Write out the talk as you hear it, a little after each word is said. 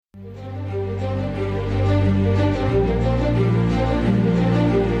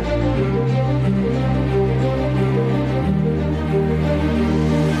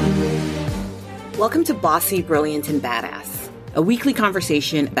Welcome to Bossy, Brilliant, and Badass, a weekly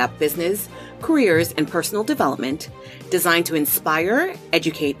conversation about business, careers, and personal development designed to inspire,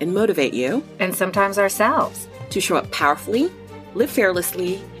 educate, and motivate you. And sometimes ourselves. To show up powerfully, live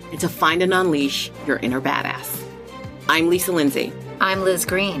fearlessly, and to find and unleash your inner badass. I'm Lisa Lindsay. I'm Liz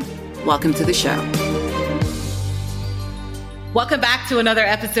Green. Welcome to the show. Welcome back to another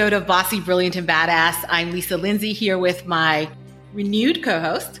episode of Bossy, Brilliant, and Badass. I'm Lisa Lindsay here with my renewed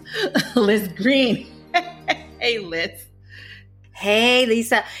co-host, Liz Green. Hey, Liz. Hey,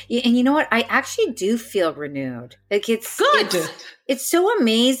 Lisa. And you know what? I actually do feel renewed. Like it's good. It's so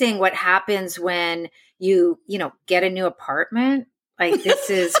amazing what happens when you get a new apartment. Like this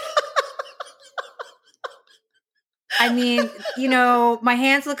is, I mean, my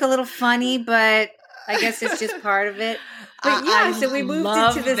hands look a little funny, but I guess it's just part of it. But yeah, so we moved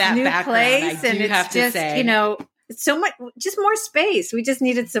into this new place and it's just, it's so much, just more space. We just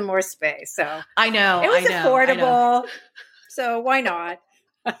needed some more space. So I know. It was affordable. So why not?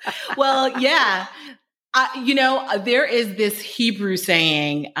 Well, yeah. There is this Hebrew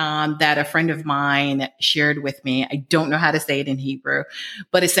saying that a friend of mine shared with me. I don't know how to say it in Hebrew,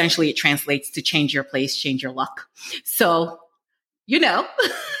 but essentially it translates to change your place, change your luck. So, you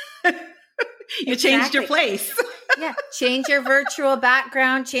changed your place. Yeah. Change your virtual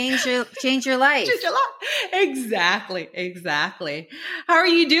background, change your life. Change your life. Exactly. How are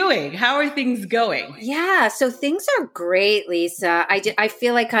you doing? How are things going? Yeah. So things are great, Lisa. I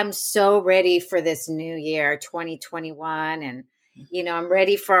feel like I'm so ready for this new year, 2021. And, I'm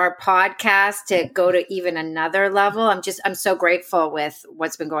ready for our podcast to go to even another level. I'm so grateful with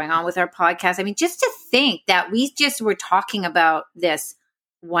what's been going on with our podcast. I mean, just to think that we just were talking about this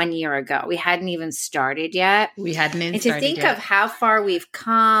 1 year ago. We hadn't even started yet. And to think of how far we've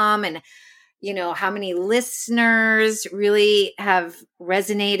come and, how many listeners really have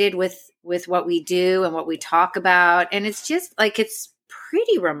resonated with what we do and what we talk about. And it's just like, it's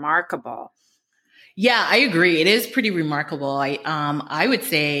pretty remarkable. Yeah, I agree. It is pretty remarkable. I would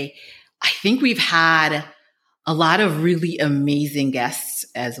say, I think we've had a lot of really amazing guests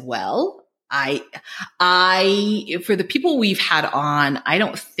as well. For the people we've had on, I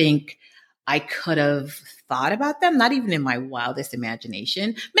don't think I could have thought about them, not even in my wildest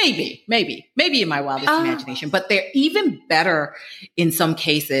imagination. Maybe in my wildest imagination, but they're even better in some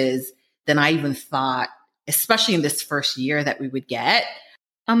cases than I even thought, especially in this first year that we would get.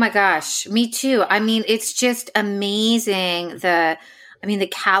 Oh my gosh, me too. I mean, it's just amazing the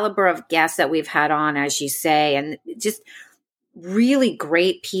caliber of guests that we've had on, as you say, and just really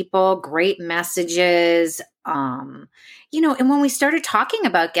great people, great messages. And when we started talking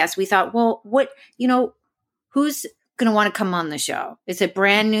about guests, we thought, well, who's going to want to come on the show? It's a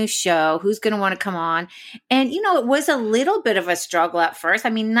brand new show. Who's going to want to come on? And, it was a little bit of a struggle at first. I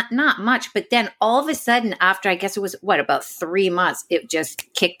mean, not much, but then all of a sudden after, I guess it was about 3 months, it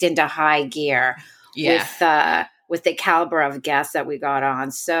just kicked into high gear with the caliber of guests that we got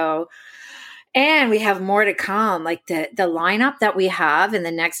on. So, and we have more to come, like the lineup that we have in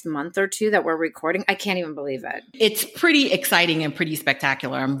the next month or two that we're recording. I can't even believe it. It's pretty exciting and pretty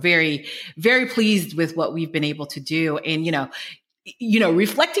spectacular. I'm very, very pleased with what we've been able to do. And,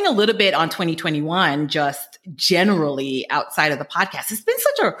 reflecting a little bit on 2021, just generally outside of the podcast, it's been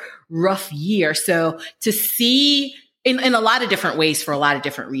such a rough year. So to see in a lot of different ways for a lot of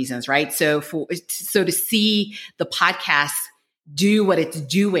different reasons, right? So to see the podcast do what it's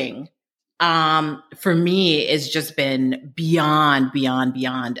doing, for me, it's just been beyond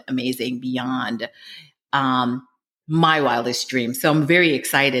amazing, beyond my wildest dreams. So I'm very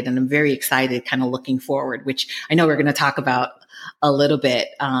excited, and I'm very excited kind of looking forward, which I know we're going to talk about a little bit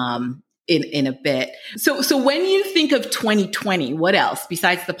in a bit. So when you think of 2020, what else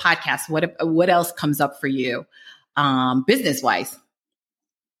besides the podcast? What else comes up for you business-wise?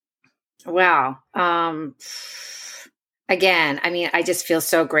 Wow. Again, I just feel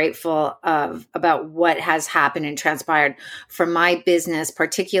so grateful about what has happened and transpired for my business,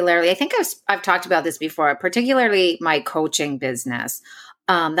 particularly. I think I've talked about this before, particularly my coaching business.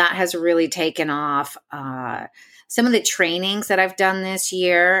 That has really taken off. Some of the trainings that I've done this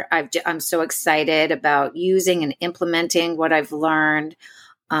year, I'm so excited about using and implementing what I've learned.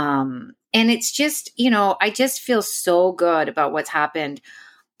 And it's just, I just feel so good about what's happened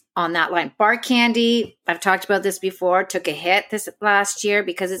on that line. Bar Candy, I've talked about this before, took a hit this last year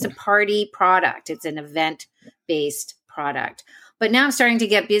because it's a party product. It's an event-based product. But now I'm starting to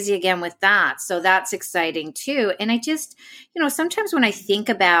get busy again with that. So that's exciting too. And I just, sometimes when I think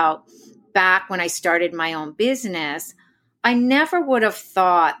about back when I started my own business, I never would have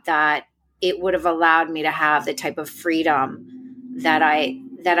thought that it would have allowed me to have the type of freedom that I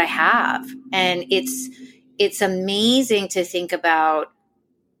that I have. And it's amazing to think about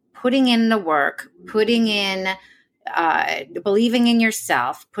putting in the work, putting in, believing in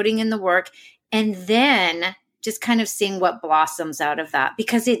yourself, putting in the work, and then just kind of seeing what blossoms out of that,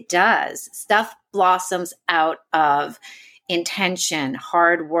 because it does. Stuff blossoms out of intention,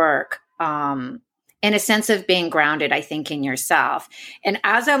 hard work, and a sense of being grounded, I think, in yourself. And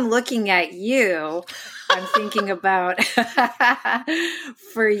as I'm looking at you, I'm thinking about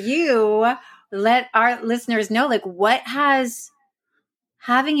for you, let our listeners know, like, what has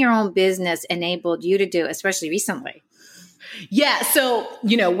having your own business enabled you to do, especially recently? Yeah. So,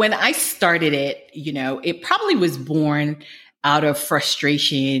 when I started it, it probably was born out of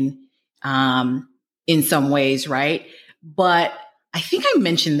frustration, in some ways. Right. But I think I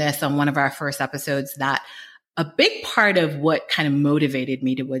mentioned this on one of our first episodes, that a big part of what kind of motivated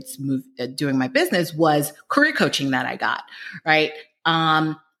me towards doing my business was career coaching that I got. Right.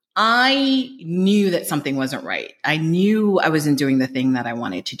 I knew that something wasn't right. I knew I wasn't doing the thing that I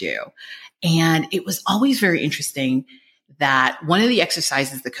wanted to do. And it was always very interesting that one of the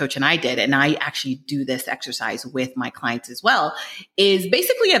exercises the coach and I did, and I actually do this exercise with my clients as well, is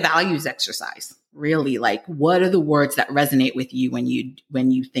basically a values exercise. Really, like, what are the words that resonate with you when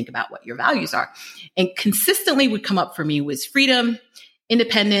you think about what your values are? And consistently would come up for me was freedom,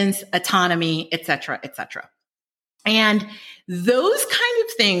 independence, autonomy, et cetera, et cetera. And those kind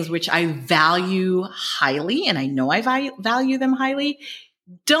of things, which I value highly, and I know I value them highly,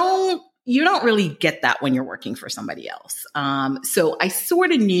 you don't really get that when you're working for somebody else. So I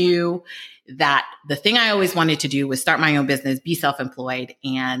sort of knew that the thing I always wanted to do was start my own business, be self-employed,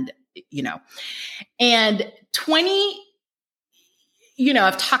 and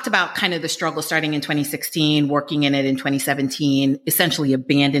I've talked about kind of the struggle starting in 2016, working in it in 2017, essentially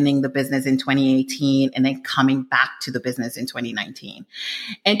abandoning the business in 2018, and then coming back to the business in 2019.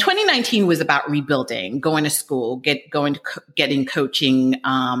 And 2019 was about rebuilding, going to school, getting coaching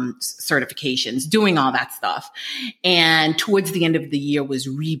certifications, doing all that stuff. And towards the end of the year was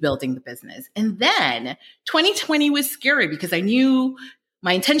rebuilding the business. And then 2020 was scary because I knew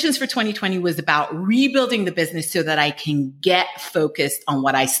my intentions for 2020 was about rebuilding the business so that I can get focused on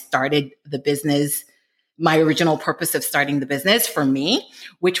what I started the business, my original purpose of starting the business for me,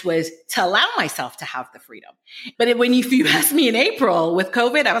 which was to allow myself to have the freedom. But if you asked me in April with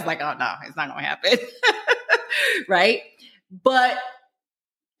COVID, I was like, oh no, it's not going to happen. Right. But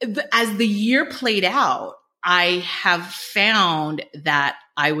as the year played out, I have found that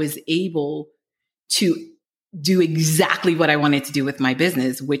I was able to do exactly what I wanted to do with my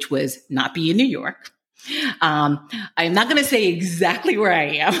business, which was not be in New York. I'm not going to say exactly where I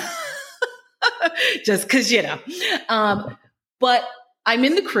am, just because, but I'm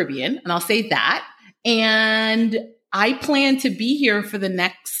in the Caribbean, and I'll say that. And I plan to be here for the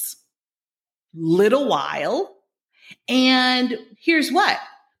next little while. And here's what,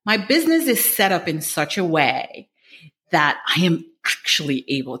 my business is set up in such a way that I am actually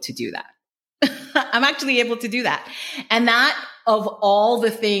able to do that. I'm actually able to do that. And that, of all the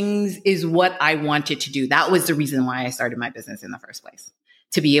things, is what I wanted to do. That was the reason why I started my business in the first place,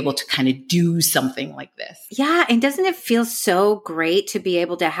 to be able to kind of do something like this. Yeah. And doesn't it feel so great to be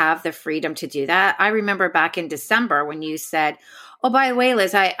able to have the freedom to do that? I remember back in December when you said, oh, by the way,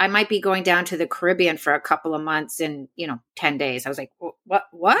 Liz, I might be going down to the Caribbean for a couple of months in, 10 days. I was like,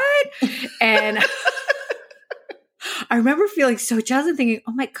 what? And I remember feeling so jealous and thinking,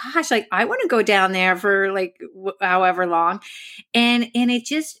 oh my gosh, like, I want to go down there for like however long. And it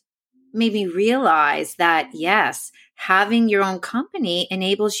just made me realize that, yes, having your own company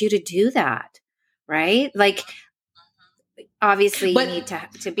enables you to do that, right? Like, obviously you need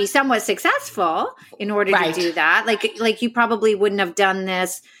to be somewhat successful in order to do that. Like you probably wouldn't have done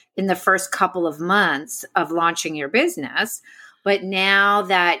this in the first couple of months of launching your business. But now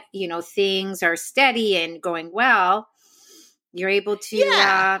that, things are steady and going well, you're able to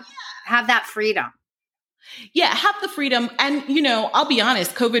have that freedom. Yeah, have the freedom. And, I'll be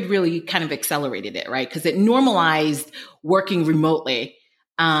honest, COVID really kind of accelerated it, right? Because it normalized working remotely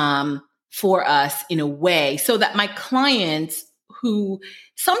for us in a way so that my clients, who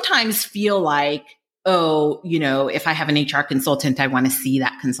sometimes feel like, oh, if I have an HR consultant, I want to see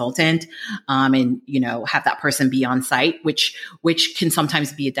that consultant, and, have that person be on site, which can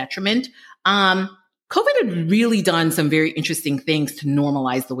sometimes be a detriment. COVID had really done some very interesting things to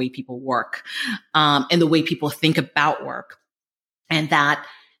normalize the way people work, and the way people think about work. And that,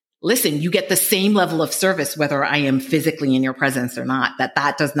 listen, you get the same level of service, whether I am physically in your presence or not,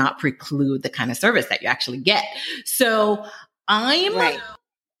 that does not preclude the kind of service that you actually get. So I'm,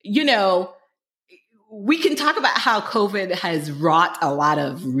 we can talk about how COVID has wrought a lot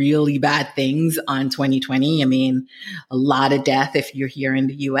of really bad things on 2020. I mean, a lot of death if you're here in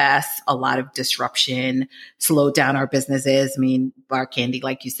the US, a lot of disruption, slowed down our businesses. I mean, Bar Candy,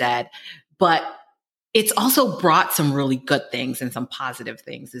 like you said, but it's also brought some really good things and some positive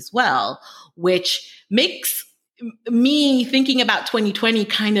things as well, which makes me thinking about 2020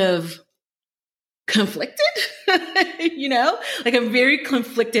 kind of conflicted, like I'm very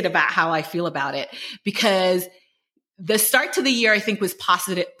conflicted about how I feel about it, because the start to the year, I think, was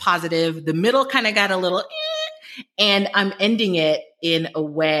positive. The middle kind of got a little, and I'm ending it in a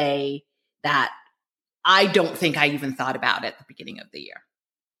way that I don't think I even thought about at the beginning of the year.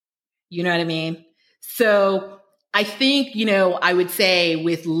 You know what I mean? So I think, I would say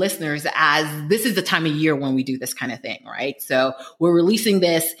with listeners, as this is the time of year when we do this kind of thing, right? So we're releasing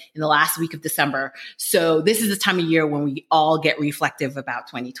this in the last week of December. So this is the time of year when we all get reflective about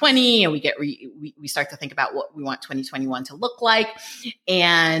 2020, and we start to think about what we want 2021 to look like.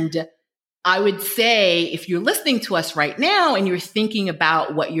 And I would say if you're listening to us right now and you're thinking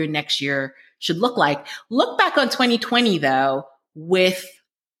about what your next year should look like, look back on 2020 though with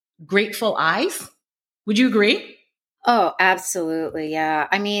grateful eyes. Would you agree? Oh, absolutely. Yeah.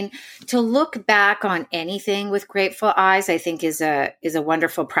 I mean, to look back on anything with grateful eyes, I think is a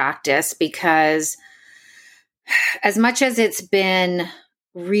wonderful practice, because as much as it's been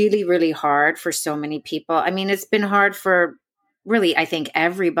really, really hard for so many people, I mean, it's been hard for really, I think,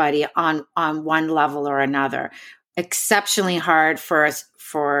 everybody on one level or another. Exceptionally hard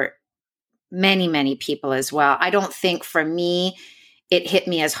for many, many people as well. I don't think for me, it hit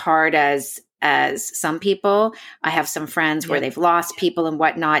me as hard as some people. I have some friends where they've lost people and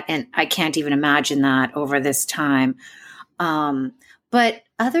whatnot, and I can't even imagine that over this time. But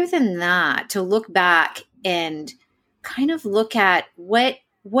other than that, to look back and kind of look at what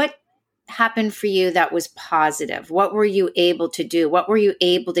happened for you that was positive. What were you able to do? What were you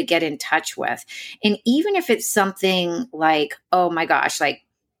able to get in touch with? And even if it's something like, oh my gosh, like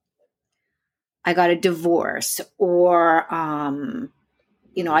I got a divorce, or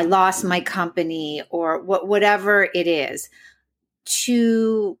I lost my company, or whatever it is,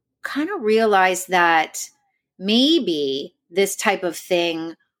 to kind of realize that maybe this type of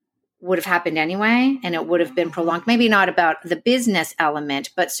thing would have happened anyway, and it would have been prolonged. Maybe not about the business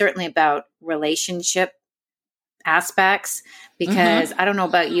element, but certainly about relationship aspects, because I don't know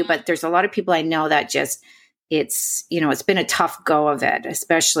about you, but there's a lot of people I know that just, it's been a tough go of it,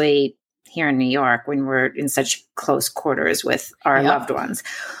 especially here in New York when we're in such close quarters with our loved ones.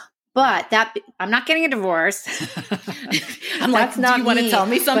 But I'm not getting a divorce. I'm like, do you want to tell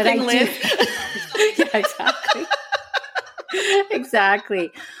me something, Liz? Yeah, exactly.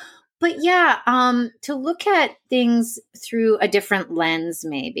 Exactly. But yeah, to look at things through a different lens,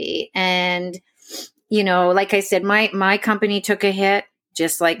 maybe. And, like I said, my company took a hit,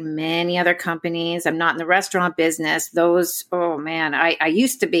 just like many other companies. I'm not in the restaurant business. Those, oh man, I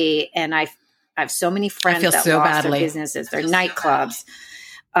used to be, and I have so many friends that so lost badly. their businesses, their nightclubs.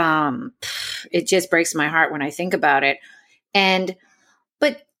 It just breaks my heart when I think about it.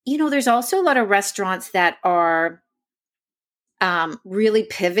 But there's also a lot of restaurants that are really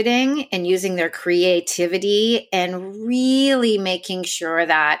pivoting and using their creativity and really making sure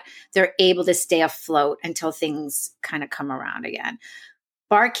that they're able to stay afloat until things kind of come around again.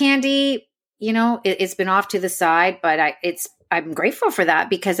 Bar Candy, it's been off to the side, but I'm grateful for that,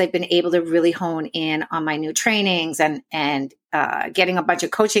 because I've been able to really hone in on my new trainings and getting a bunch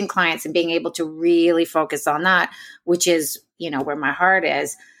of coaching clients and being able to really focus on that, which is, where my heart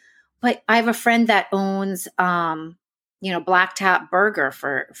is. But I have a friend that owns, Black Tap Burger,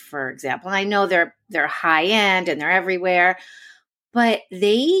 for example. And I know they're high end and they're everywhere, but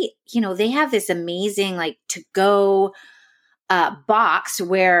they have this amazing, like, to go box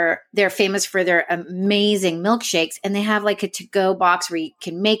where they're famous for their amazing milkshakes, and they have like a to-go box where you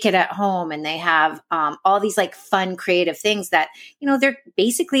can make it at home, and they have all these like fun, creative things that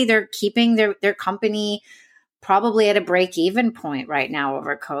they're keeping their company probably at a break-even point right now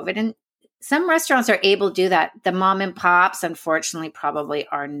over COVID. And some restaurants are able to do that. The mom and pops, unfortunately, probably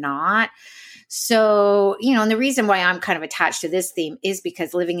are not. So, and the reason why I'm kind of attached to this theme is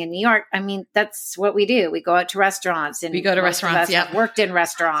because living in New York, I mean, that's what we do. We go out to restaurants, and we go to restaurants. Yeah, worked in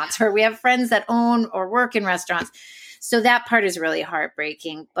restaurants, or we have friends that own or work in restaurants. So that part is really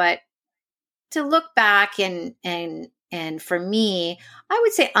heartbreaking. But to look back and for me, I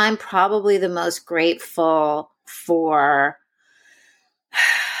would say I'm probably the most grateful for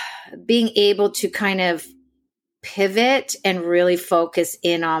being able to kind of pivot and really focus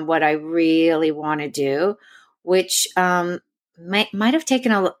in on what I really want to do, which might have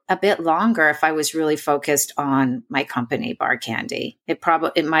taken a bit longer if I was really focused on my company, Bar Candy. It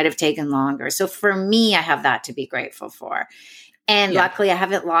might have taken longer. So for me, I have that to be grateful for. And luckily I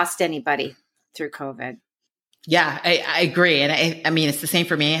haven't lost anybody through COVID. Yeah, I agree. And I mean, it's the same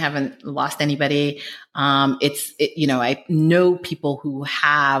for me. I haven't lost anybody. I know people who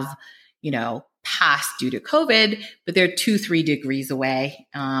have, passed due to COVID, but they're 2-3 degrees away.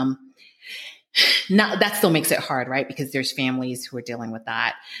 That still makes it hard, right? Because there's families who are dealing with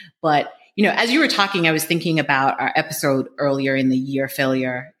that. But, as you were talking, I was thinking about our episode earlier in the year,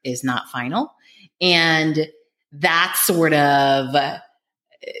 Failure is Not Final. And that's sort of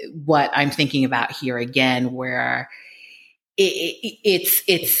what I'm thinking about here again, where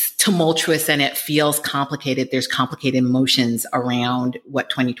it's tumultuous and it feels complicated. There's complicated emotions around what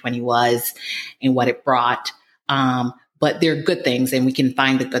 2020 was and what it brought. But there are good things and we can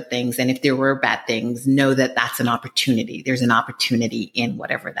find the good things. And if there were bad things, know that that's an opportunity. There's an opportunity in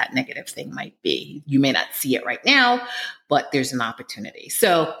whatever that negative thing might be. You may not see it right now, but there's an opportunity.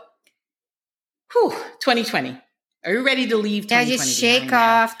 So, 2020. Are you ready to leave 2020? Yeah, just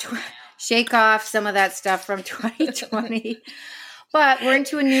shake off some of that stuff from 2020. But we're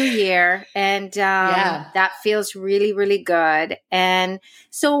into a new year, and that feels really, really good. And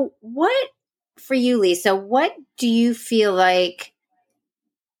so for you, Lisa, what do you feel like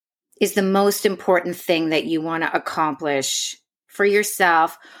is the most important thing that you want to accomplish for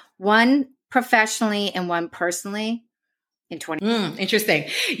yourself, one professionally and one personally? In 2020. Interesting.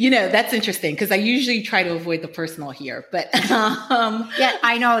 That's interesting because I usually try to avoid the personal here, but yeah,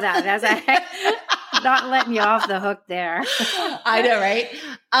 I know that. As I'm not letting you off the hook there. I know, right?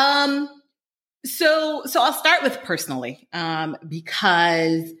 So I'll start with personally,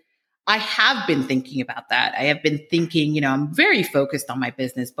 because I have been thinking about that. I have been thinking, I'm very focused on my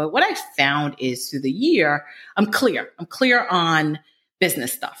business, but what I found is through the year, I'm clear on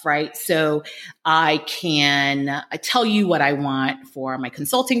business stuff, right? So I tell you what I want for my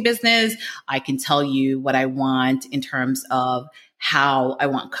consulting business. I can tell you what I want in terms of how I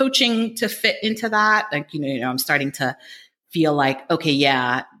want coaching to fit into that. Like, I'm starting to feel like, okay,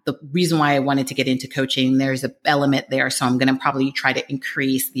 yeah, the reason why I wanted to get into coaching, there's an element there. So I'm going to probably try to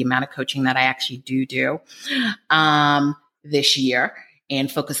increase the amount of coaching that I actually do this year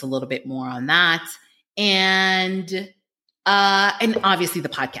and focus a little bit more on that. And obviously the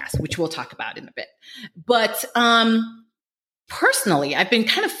podcast, which we'll talk about in a bit. But personally, I've been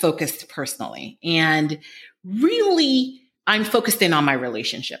kind of focused personally, and really I'm focused in on my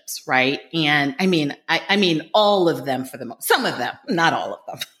relationships, right? And I mean all of them for the most, some of them, not all of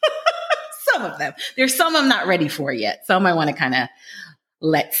them. Some of them. There's some I'm not ready for yet. Some I want to kind of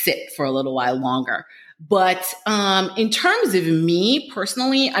let sit for a little while longer. But in terms of me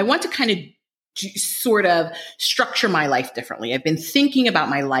personally, I want to kind of sort of structure my life differently. I've been thinking about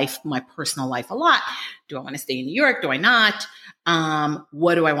my life, my personal life a lot. Do I want to stay in New York? Do I not?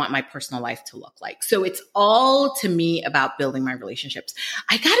 What do I want my personal life to look like? So it's all to me about building my relationships.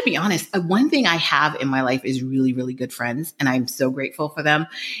 I got to be honest. One thing I have in my life is really, really good friends, and I'm so grateful for them.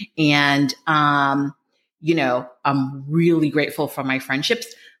 And, I'm really grateful for my friendships,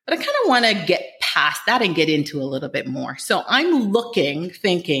 but I kind of want to get past that and get into a little bit more. So I'm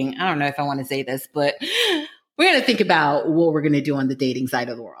thinking, I don't know if I want to say this, but we're going to think about what we're going to do on the dating side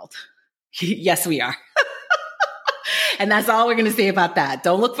of the world. Yes, we are. And that's all we're going to say about that.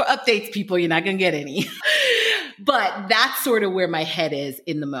 Don't look for updates, people. You're not going to get any. But that's sort of where my head is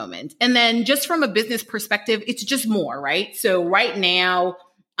in the moment. And then just from a business perspective, it's just more, right? So right now,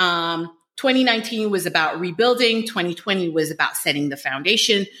 2019 was about rebuilding. 2020 was about setting the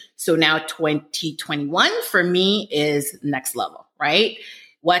foundation. So now 2021 for me is next level, right?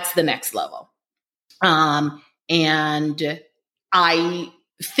 What's the next level? And I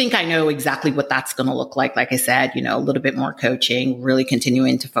think I know exactly what that's going to look like. Like I said, a little bit more coaching, really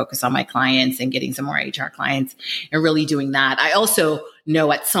continuing to focus on my clients and getting some more HR clients and really doing that. I also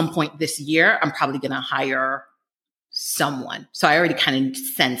know at some point this year, I'm probably going to hire someone. So I already kind of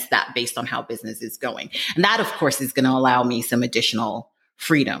sense that based on how business is going. And that, of course, is going to allow me some additional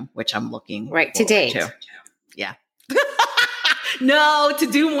freedom, which I'm looking right to date. To. Yeah. No, to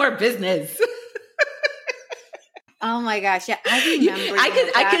do more business. Oh my gosh. Yeah. I remember.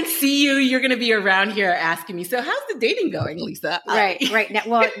 I can see you. You're going to be around here asking me, so how's the dating going, Lisa? Right.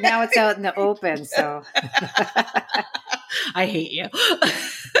 Now it's out in the open. So I hate you.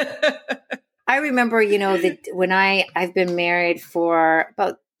 I remember, that when I've been married for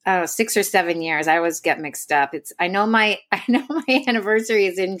about 6 or 7 years, I always get mixed up. I know my anniversary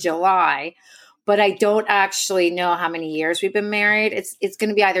is in July, but I don't actually know how many years we've been married. It's going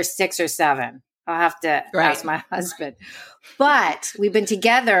to be either 6 or 7. I'll have to Right. ask my husband. But we've been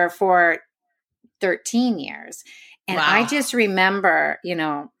together for 13 years. And Wow. I just remember,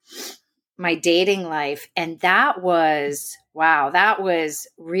 my dating life. And that was, that was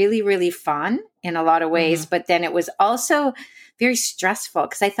really, really fun in a lot of ways. But then it was also very stressful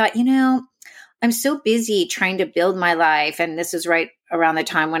because I thought, I'm so busy trying to build my life. And this is right around the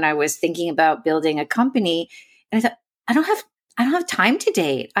time when I was thinking about building a company. And I thought, I don't have time to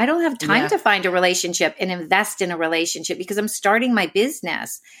date. I don't have time to find a relationship and invest in a relationship because I'm starting my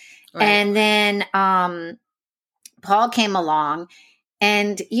business. Right. And then Paul came along,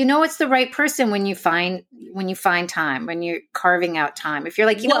 and it's the right person when you find time, when you're carving out time. If you're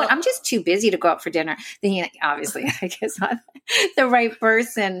like, what, I'm just too busy to go out for dinner, then obviously I guess not the right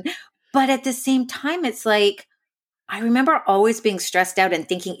person. But at the same time, it's like, I remember always being stressed out and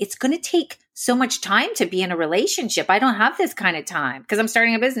thinking it's going to take so much time to be in a relationship. I don't have this kind of time because I'm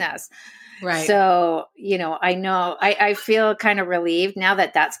starting a business. Right. So, I know I feel kind of relieved now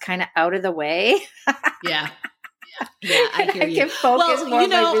that that's kind of out of the way. Yeah. Yeah. I hear you. I can focus more on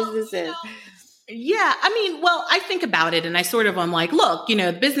my businesses. Yeah. I think about it and I'm like, look,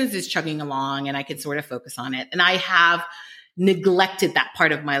 the business is chugging along and I can sort of focus on it. And I have neglected that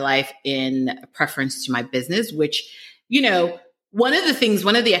part of my life in preference to my business, which, one of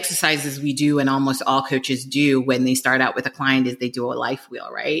the exercises we do and almost all coaches do when they start out with a client is they do a life wheel,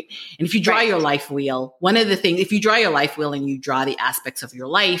 right? And if you draw your life wheel, if you draw your life wheel and you draw the aspects of your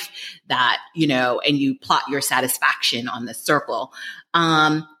life that, and you plot your satisfaction on the circle,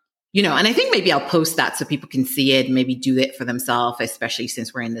 and I think maybe I'll post that so people can see it and maybe do it for themselves, especially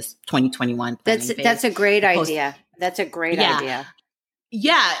since we're in this 2021 That's a great idea. That's a great idea.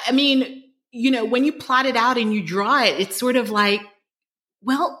 Yeah. When you plot it out and you draw it, it's sort of like,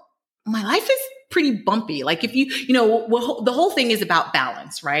 well, my life is pretty bumpy. Like if the whole thing is about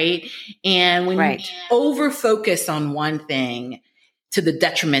balance, right? And when you over focus on one thing to the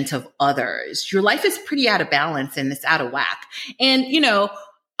detriment of others, your life is pretty out of balance and it's out of whack. And,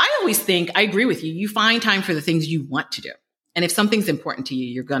 I always think, I agree with you. You find time for the things you want to do. And if something's important to you,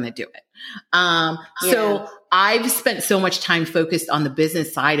 you're going to do it. So I've spent so much time focused on the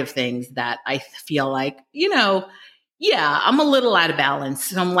business side of things that I feel like, I'm a little out of balance.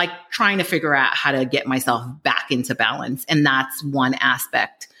 So I'm like trying to figure out how to get myself back into balance. And that's one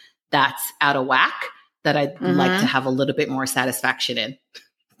aspect that's out of whack that I'd like to have a little bit more satisfaction in.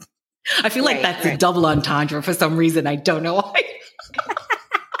 I feel like that's a double entendre for some reason. I don't know why.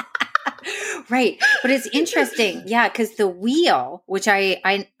 Right. But it's interesting. Yeah. Cause the wheel, which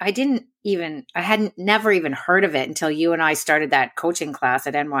I hadn't never even heard of it until you and I started that coaching class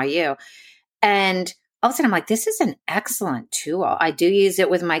at NYU. And all of a sudden I'm like, this is an excellent tool. I do use it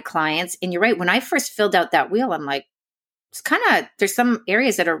with my clients. And you're right. When I first filled out that wheel, I'm like, there's some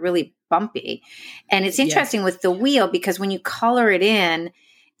areas that are really bumpy. And it's interesting with the wheel because when you color it in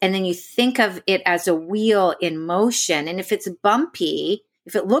and then you think of it as a wheel in motion, and if it's bumpy,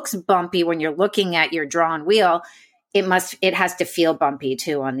 if it looks bumpy when you're looking at your drawn wheel, it has to feel bumpy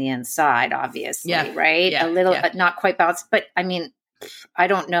too on the inside, obviously, right? A little, not quite balanced, but I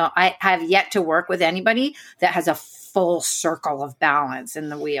don't know. I have yet to work with anybody that has a full circle of balance in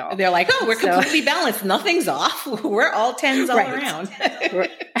the wheel. They're like, oh, we're completely balanced. Nothing's off. We're all tens all around.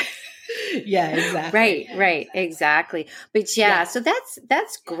 Yeah, exactly. Right. Exactly. But so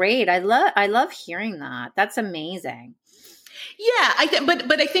that's great. I love hearing that. That's amazing. Yeah,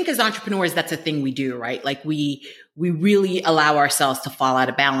 but I think as entrepreneurs, that's a thing we do, right? Like we really allow ourselves to fall out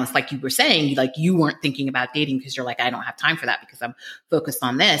of balance. Like you were saying, like you weren't thinking about dating because you're like, I don't have time for that because I'm focused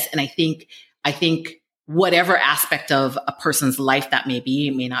on this. And I think whatever aspect of a person's life that may be,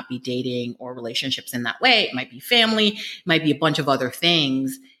 it may not be dating or relationships in that way. It might be family, it might be a bunch of other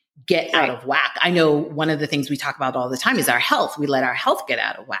things get out of whack. I know one of the things we talk about all the time is our health. We let our health get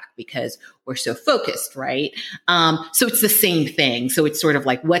out of whack because we're so focused, right? So it's the same thing. So it's sort of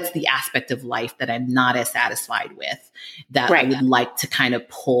like, what's the aspect of life that I'm not as satisfied with that I would like to kind of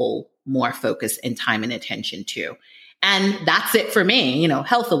pull more focus and time and attention to? And that's it for me,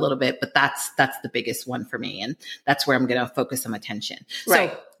 health a little bit, but that's the biggest one for me. And that's where I'm going to focus some attention.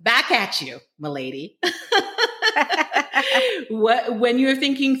 So back at you, my lady. When you're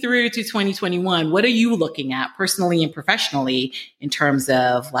thinking through to 2021, what are you looking at personally and professionally in terms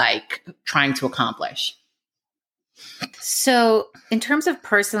of like trying to accomplish? So in terms of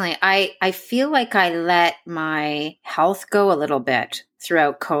personally, I feel like I let my health go a little bit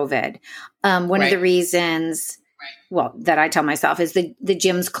throughout COVID. One of the reasons that I tell myself is the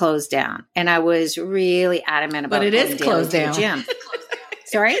gym's closed down. And I was really adamant about it. But it is closed down. Gym.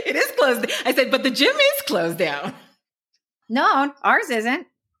 Sorry? It is closed. I said, but the gym is closed down. No, ours isn't.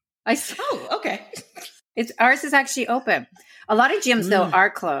 Oh, okay. Ours is actually open. A lot of gyms though are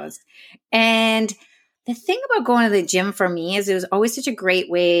closed. And the thing about going to the gym for me is it was always such a great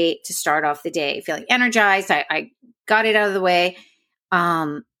way to start off the day, feeling energized. I got it out of the way.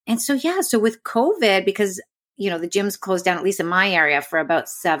 And so, so with COVID, because, the gyms closed down, at least in my area, for about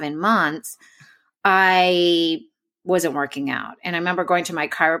 7 months, I wasn't working out. And I remember going to my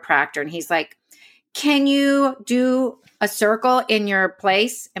chiropractor and he's like, can you do a circle in your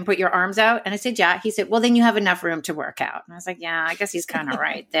place and put your arms out? And I said, yeah. He said, well, then you have enough room to work out. And I was like, yeah, I guess he's kind of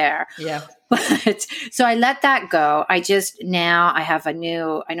right there. Yeah. But so I let that go. I have I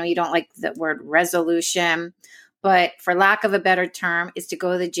know you don't like the word resolution, but for lack of a better term, is to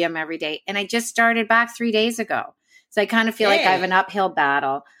go to the gym every day. And I just started back 3 days ago. So I kind of feel like I have an uphill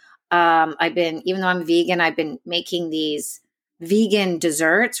battle. Even though I'm vegan, I've been making these vegan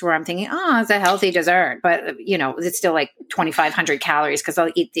desserts where I'm thinking, it's a healthy dessert, but it's still like 2,500 calories because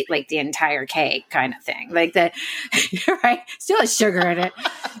I'll eat the entire cake kind of thing. Like right? Still has sugar in it.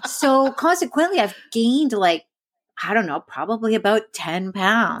 So consequently, I've gained probably about 10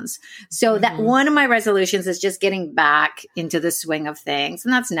 pounds. So that one of my resolutions is just getting back into the swing of things.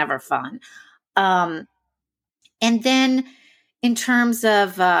 And that's never fun. And then in terms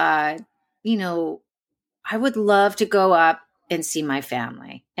of, I would love to go up and see my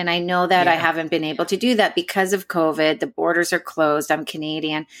family. And I know that I haven't been able to do that because of COVID. The borders are closed. I'm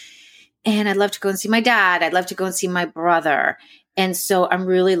Canadian. And I'd love to go and see my dad. I'd love to go and see my brother. And so I'm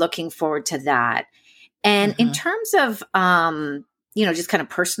really looking forward to that. And in terms of, just kind of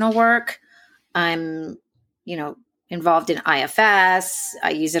personal work, I'm, involved in IFS.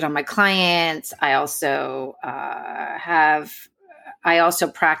 I use it on my clients. I also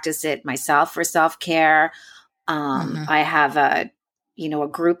practice it myself for self-care. I have a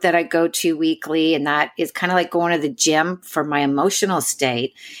group that I go to weekly, and that is kind of like going to the gym for my emotional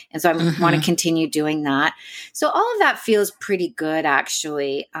state. And so I want to continue doing that. So all of that feels pretty good,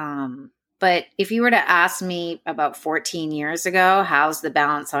 actually. But if you were to ask me about 14 years ago, how's the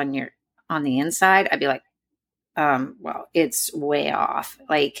balance on the inside? I'd be like, well, it's way off.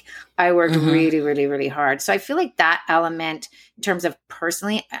 Like I worked really, really, really hard. So I feel like that element in terms of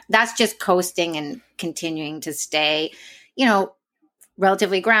personally, that's just coasting and continuing to stay,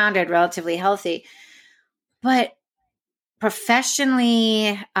 relatively grounded, relatively healthy. But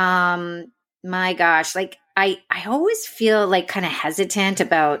professionally, my gosh, like I always feel like kind of hesitant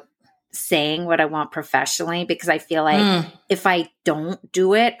about saying what I want professionally, because I feel like if I don't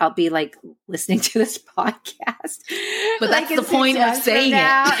do it, I'll be like listening to this podcast. But that's the point of saying it.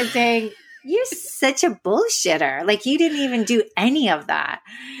 And saying, you're such a bullshitter. Like you didn't even do any of that.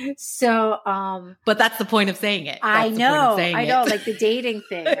 So, but that's the point of saying it. I know, like the dating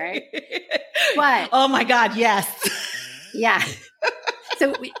thing, right? But oh my God, yes. Yeah.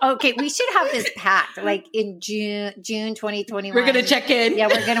 So, we should have this pact, like in June 2021. We're going to check in. Yeah,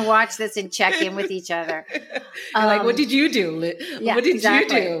 we're going to watch this and check in with each other. Like, what did you do? Yeah, what did you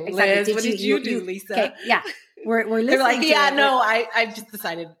do, Liz? Exactly. What did you do, Lisa? Okay, yeah. We're listening. They're like, I've just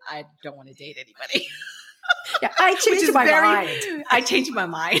decided I don't want to date anybody. Yeah, I changed my mind. I changed my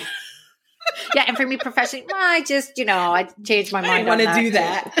mind. Yeah, and for me professionally, I just, I changed my mind. I want to do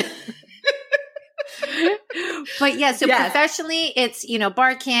that. But professionally, it's,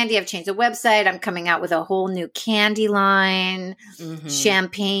 bar candy. I've changed the website. I'm coming out with a whole new candy line,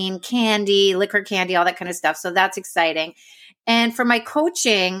 champagne candy, liquor candy, all that kind of stuff. So that's exciting. And for my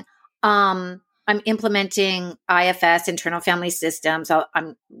coaching, I'm implementing IFS, internal family systems.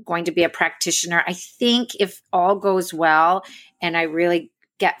 I'm going to be a practitioner. I think if all goes well and I really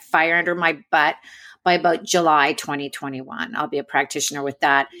get fire under my butt, by about July 2021, I'll be a practitioner with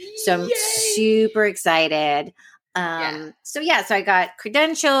that. So I'm super excited. So I got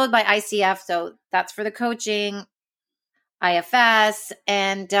credentialed by ICF. So that's for the coaching, IFS,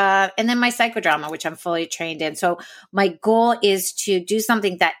 and then my psychodrama, which I'm fully trained in. So my goal is to do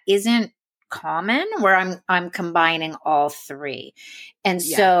something that isn't common, where I'm combining all three. And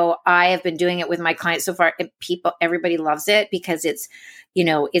so I have been doing it with my clients so far, and everybody loves it because it's,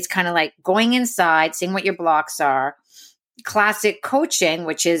 it's kind of like going inside, seeing what your blocks are, classic coaching,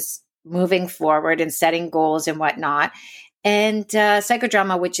 which is moving forward and setting goals and whatnot, and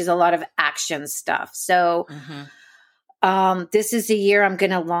psychodrama, which is a lot of action stuff. So this is the year I'm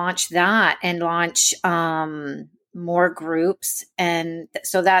going to launch that and launch more groups. And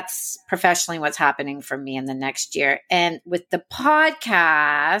so that's professionally what's happening for me in the next year. And with the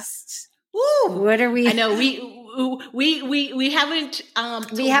podcast, what are we? I know we haven't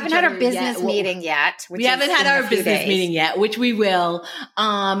we haven't had our business meeting yet. We haven't had our business meeting yet, which we will.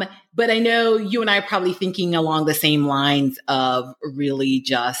 but I know you and I are probably thinking along the same lines of really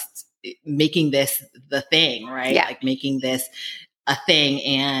just making this the thing, right? Yeah. Like making this a thing.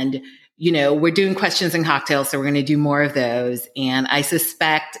 And, we're doing questions and cocktails. So we're going to do more of those. And I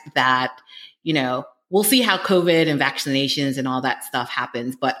suspect that, we'll see how COVID and vaccinations and all that stuff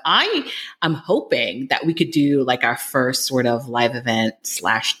happens. But I'm hoping that we could do like our first sort of live event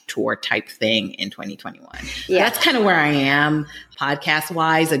 / tour type thing in 2021. Yeah. That's kind of where I am podcast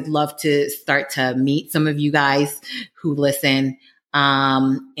wise. I'd love to start to meet some of you guys who listen. So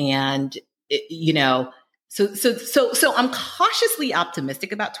I'm cautiously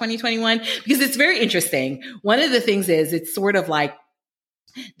optimistic about 2021 because it's very interesting. One of the things is it's sort of like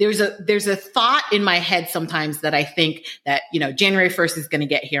there's a thought in my head sometimes that I think that, January 1st is going to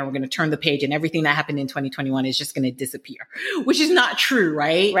get here and we're going to turn the page and everything that happened in 2021 is just going to disappear, which is not true,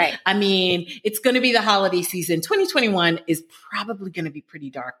 right? Right. I mean, it's going to be the holiday season. 2021 is probably going to be pretty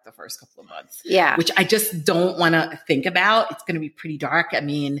dark the first couple of months. Yeah. Which I just don't want to think about. It's going to be pretty dark. I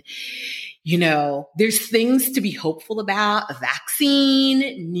mean, there's things to be hopeful about: a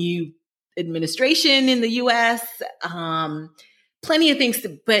vaccine, new administration in the US, plenty of things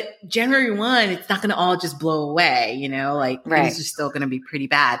but January 1, it's not going to all just blow away, Right. Things are still going to be pretty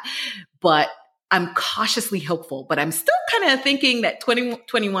bad, but I'm cautiously hopeful, but I'm still kind of thinking that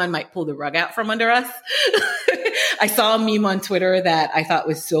 2021 might pull the rug out from under us. I saw a meme on Twitter that I thought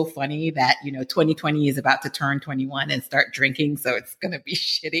was so funny that, 2020 is about to turn 21 and start drinking. So it's going to be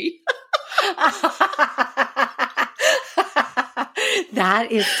shitty.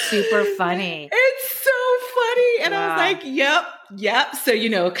 That is super funny. It's so funny. And wow. I was like, yep.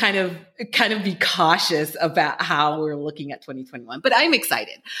 So, kind of be cautious about how we're looking at 2021, but I'm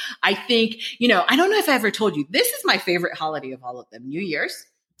excited. I think, I don't know if I ever told you, this is my favorite holiday of all of them, New Year's.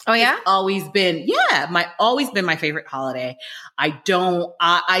 Oh yeah? It's always been my favorite holiday.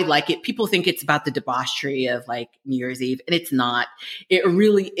 I like it. People think it's about the debauchery of like New Year's Eve, and it's not. It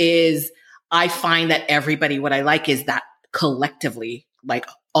really is. I find that what I like is that collectively, like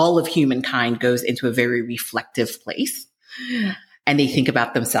all of humankind goes into a very reflective place and they think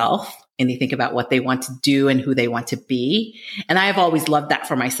about themselves and they think about what they want to do and who they want to be. And I have always loved that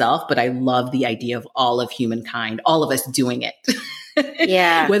for myself, but I love the idea of all of humankind, all of us doing it.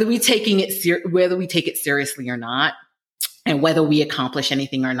 Yeah. whether we take it seriously or not, and whether we accomplish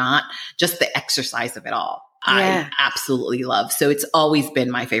anything or not, just the exercise of it all. Yeah. I absolutely love. So it's always been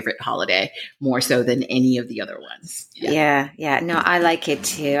my favorite holiday, more so than any of the other ones. Yeah. No, I like it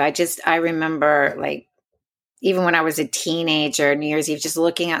too. I remember like, even when I was a teenager, New Year's Eve, just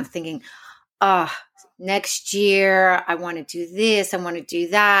looking out and thinking, next year, I want to do this, I want to do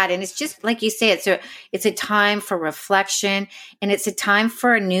that. And it's just like you say, it's a time for reflection, and it's a time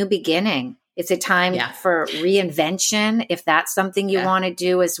for a new beginning. It's a time for reinvention, if that's something you want to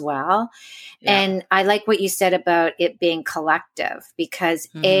do as well. Yeah. And I like what you said about it being collective, because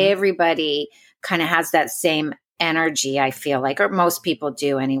everybody kind of has that same energy, I feel like, or most people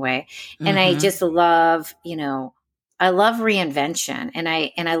do anyway. And I just love, I love reinvention, and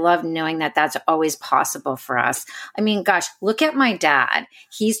I love knowing that that's always possible for us. I mean, gosh, look at my dad.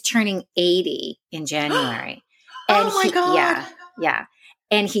 He's turning 80 in January. And oh my God. Yeah.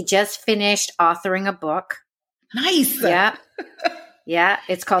 And he just finished authoring a book. Nice. Yeah. Yeah.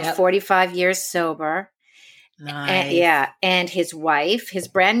 It's called 45 Years Sober. Nice. And his wife, his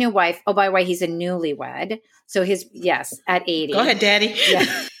brand new wife. Oh, by the way, he's a newlywed. So at 80. Go ahead, Daddy. Yeah.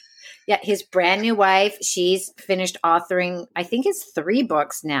 Yeah. His brand new wife, she's finished authoring, I think it's 3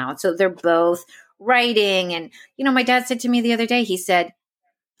 books now. So they're both writing. And, my dad said to me the other day, he said,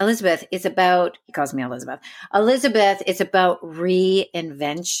 Elizabeth, he calls me Elizabeth. Elizabeth, it's about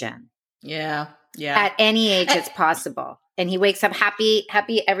reinvention. Yeah. Yeah. At any age it's possible. And he wakes up happy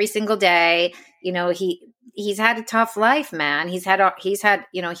every single day. He's had a tough life, man. He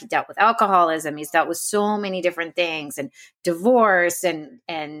dealt with alcoholism. He's dealt with so many different things, and divorce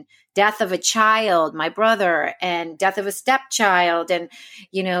and death of a child, my brother, and death of a stepchild, and,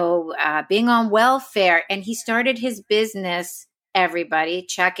 being on welfare. And he started his business, everybody,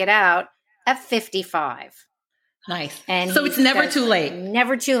 check it out, at 55. Nice. And so it's never too late.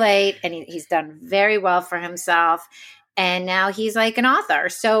 Never too late. And he's done very well for himself. And now he's like an author.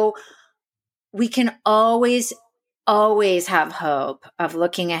 So we can always have hope of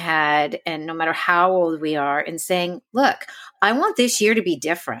looking ahead, and no matter how old we are, and saying, look, I want this year to be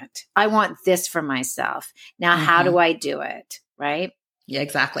different. I want this for myself. Now, how do I do it? Right? Yeah,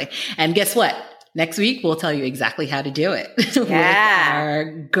 exactly. And guess what? Next week, we'll tell you exactly how to do it with our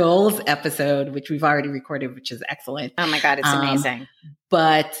goals episode, which we've already recorded, which is excellent. Oh my God, it's amazing.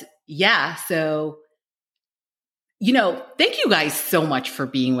 But yeah, so thank you guys so much for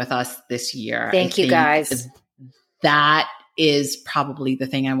being with us this year. Thank you guys. That is probably the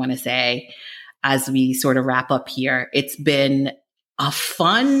thing I want to say as we sort of wrap up here. It's been a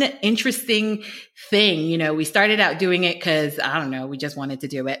fun, interesting thing. We started out doing it because, I don't know, we just wanted to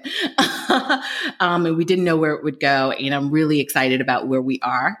do it. And we didn't know where it would go. And I'm really excited about where we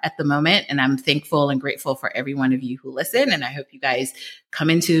are at the moment. And I'm thankful and grateful for every one of you who listen. And I hope you guys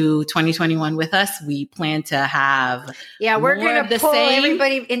come into 2021 with us. We plan to have we're going to pull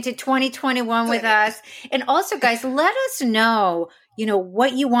everybody into 2021 with us. And also, guys, let us know,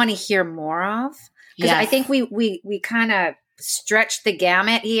 what you want to hear more of. Because I think we kind of stretched the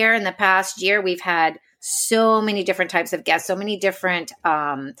gamut here in the past year. We've had so many different types of guests, so many different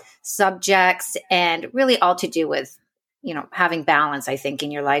subjects, and really all to do with, having balance, I think,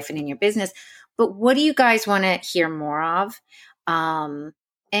 in your life and in your business. But what do you guys want to hear more of? And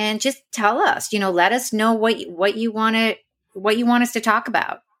just tell us, let us know what you want us to talk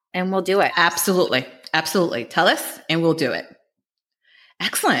about, and we'll do it. Absolutely. Absolutely. Tell us and we'll do it.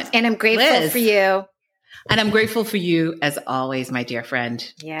 Excellent. And I'm grateful Liz. For you. And I'm grateful for you as always, my dear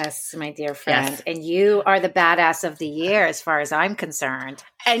friend. Yes, my dear friend. Yes. And you are the badass of the year as far as I'm concerned.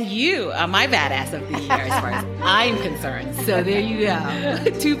 And you are my badass of the year as far as I'm concerned. So there you go.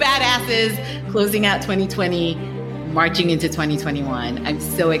 2 badasses closing out 2020, marching into 2021. I'm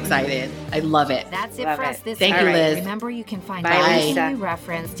so excited. I love it. That's it for us this Thank you, Liz. Remember, you can find everything we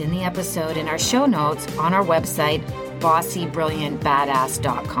referenced in the episode in our show notes on our website,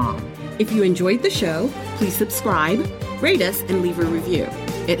 bossybrilliantbadass.com. If you enjoyed the show, please subscribe, rate us, and leave a review.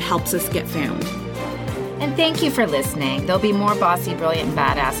 It helps us get found. And thank you for listening. There'll be more Bossy, Brilliant, and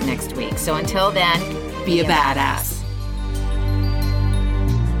Badass next week. So until then, be a badass.